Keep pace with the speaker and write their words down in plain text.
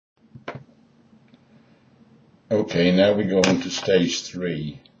Okay, now we go on to stage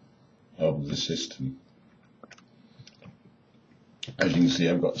 3 of the system. As you can see,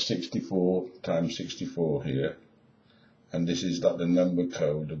 I've got 64 times 64 here, and this is like the number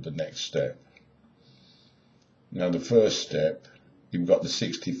code of the next step. Now the first step, you've got the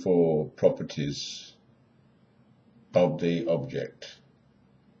 64 properties of the object,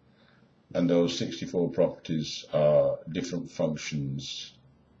 and those 64 properties are different functions,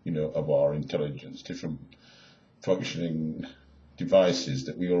 of our intelligence, different functioning devices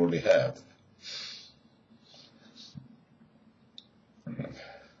that we already have.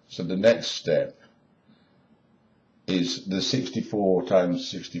 So the next step is the 64 times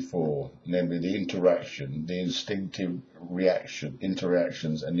 64, namely the interaction, the instinctive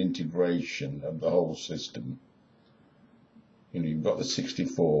interactions and integration of the whole system. You've got the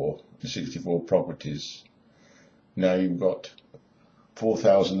 64 properties. Now you've got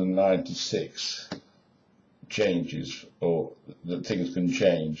 4096 changes, or that things can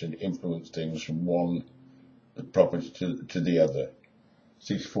change and influence things from one property to the other.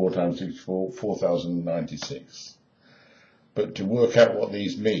 64 times 64, 4096. But to work out what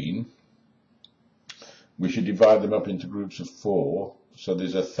these mean, we should divide them up into groups of 4. So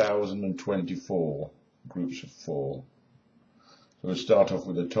there's 1024 groups of 4. So we'll start off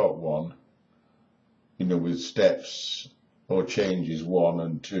with the top one, with steps or changes 1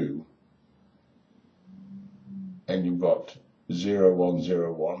 and 2. And you've got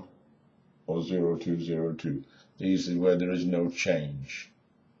 0101 or 0202. These are where there is no change.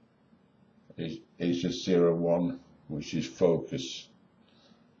 It's just 01, which is focus,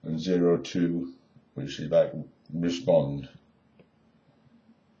 and 02, which is like respond.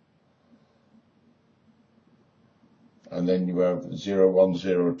 And then you have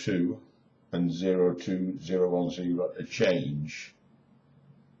 0102 and 0201, so you've got a change.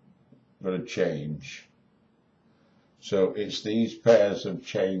 So it's these pairs of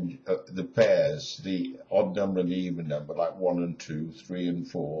change, the odd number and the even number, like 1 and 2, 3 and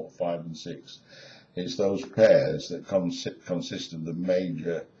 4, 5 and 6. It's those pairs that consist of the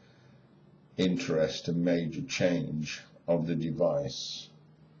major interest and major change of the device.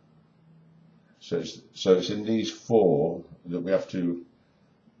 So it's in these 4 that we have to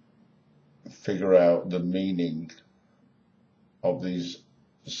figure out the meaning of these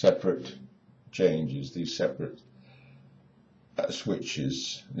separate changes, these separate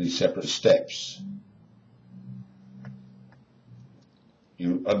switches, these separate steps.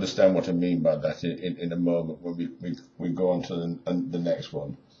 You understand what I mean by that in a moment when we go on to the next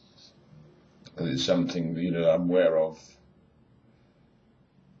one. And it's something I'm aware of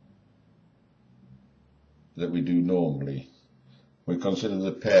that we do normally. We consider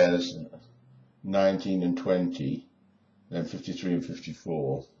the pairs 19 and 20, then 53 and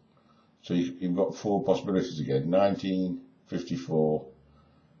 54. So you've got 4 possibilities again: 19, 54,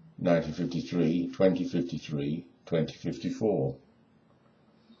 1953, 2053, 2054.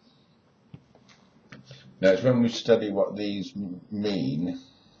 Now it's when we study what these mean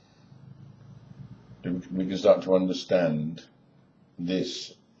that we can start to understand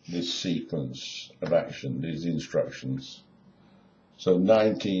this sequence of action, these instructions. So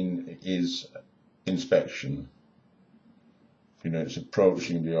 19 is inspection. It's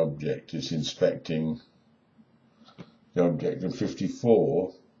approaching the object, it's inspecting the object, and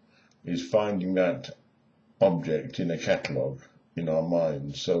 54 is finding that object in a catalogue in our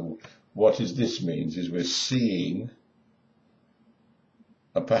mind. So what this means is we're seeing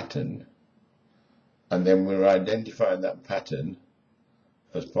a pattern, and then we're identifying that pattern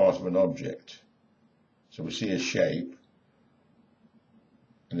as part of an object. So we see a shape,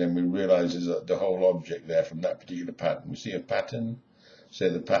 and then we realize there's the whole object there from that particular pattern. We see a pattern, say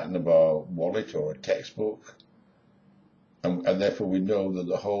the pattern of our wallet or a textbook, and therefore we know that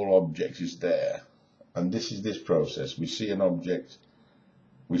the whole object is there. And this is this process. We see an object,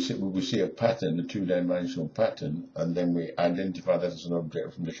 we see a pattern, a 2-dimensional pattern, and then we identify that as an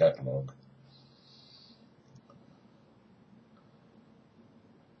object from the catalogue.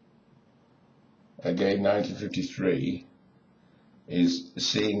 Again, 1953 is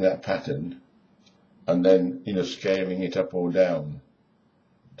seeing that pattern and then scaling it up or down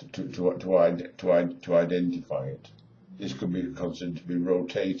to identify it. This could be considered to be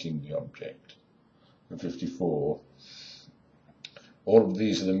rotating the object. And 54. All of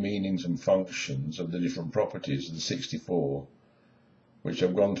these are the meanings and functions of the different properties of the 64, which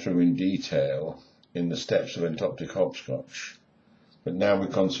I've gone through in detail in the steps of entoptic hopscotch. But now we're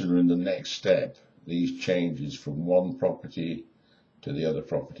considering the next step, these changes from one property to the other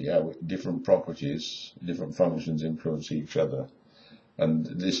property, how different properties, different functions influence each other. And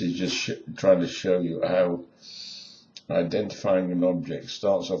this is just trying to show you how identifying an object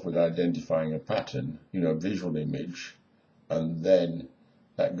starts off with identifying a pattern, a visual image, and then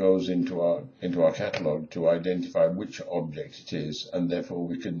that goes into our catalogue to identify which object it is, and therefore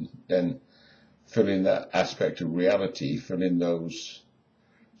we can then fill in that aspect of reality, fill in those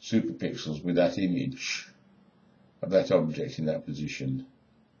superpixels with that image of that object in that position.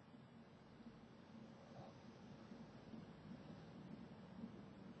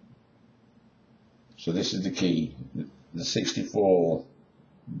 So this is the key. The 64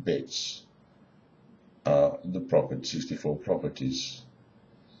 bits are the 64 properties.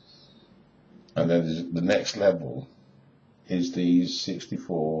 And then the next level is these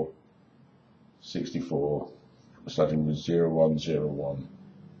 64, starting with 0101.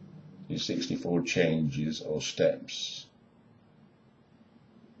 These 64 changes or steps.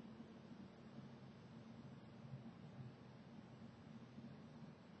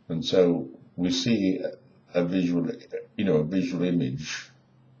 And so we see a visual, a visual image,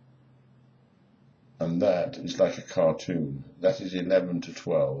 and that is like a cartoon. That is 11 to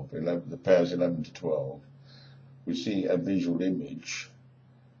 12, the pairs 11 to 12. We see a visual image,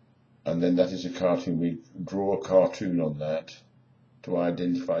 and then that is a cartoon. We draw a cartoon on that to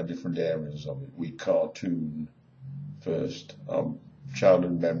identify different areas of it. We cartoon first. Our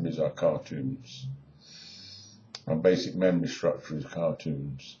childhood memories are cartoons. Our basic memory structure is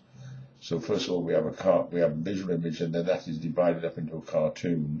cartoons. So first of all, we have a visual image, and then that is divided up into a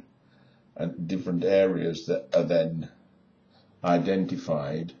cartoon, and different areas that are then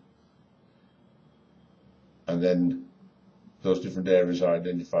identified, and then those different areas are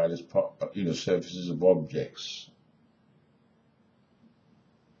identified as surfaces of objects.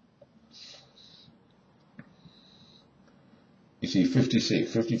 You see,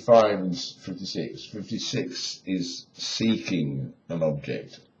 55 and 56. 56 is seeking an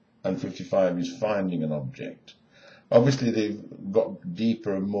object, and 55 is finding an object. Obviously, they've got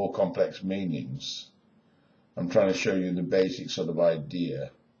deeper and more complex meanings. I'm trying to show you the basic sort of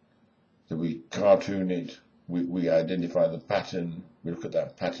idea that we cartoon it, we identify the pattern, we look at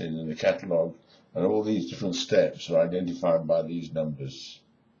that pattern in the catalogue, and all these different steps are identified by these numbers.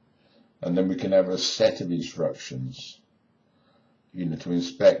 And then we can have a set of instructions, to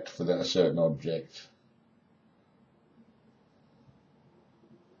inspect for that certain object.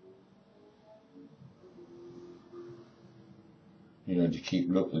 To keep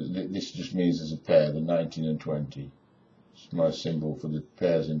this just means there's a pair, the 19 and 20. It's my symbol for the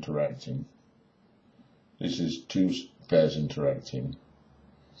pairs interacting. This is two pairs interacting.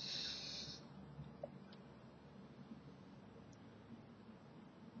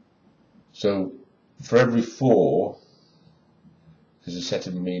 So for every 4, there's a set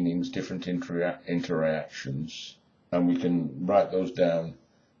of meanings, different interactions, and we can write those down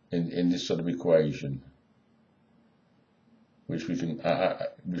in this sort of equation, which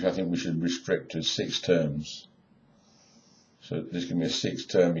I think we should restrict to 6 terms. So this can be a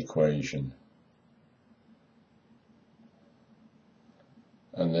 6-term equation.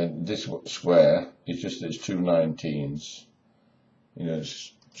 And then this square is just its 2 19s.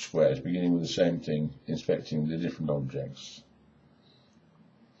 It's squares, beginning with the same thing, inspecting the different objects.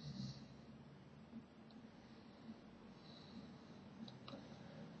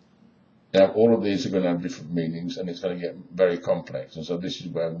 Now, all of these are going to have different meanings, and it's going to get very complex. And so this is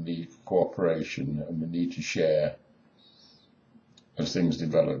where we need cooperation, and we need to share as things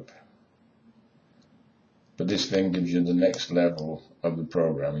develop. But this then gives you the next level of the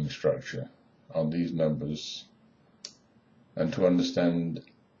programming structure on these numbers, and to understand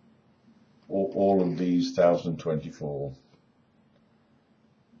all of these 1024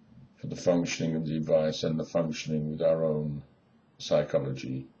 for the functioning of the device and the functioning with our own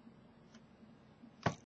psychology.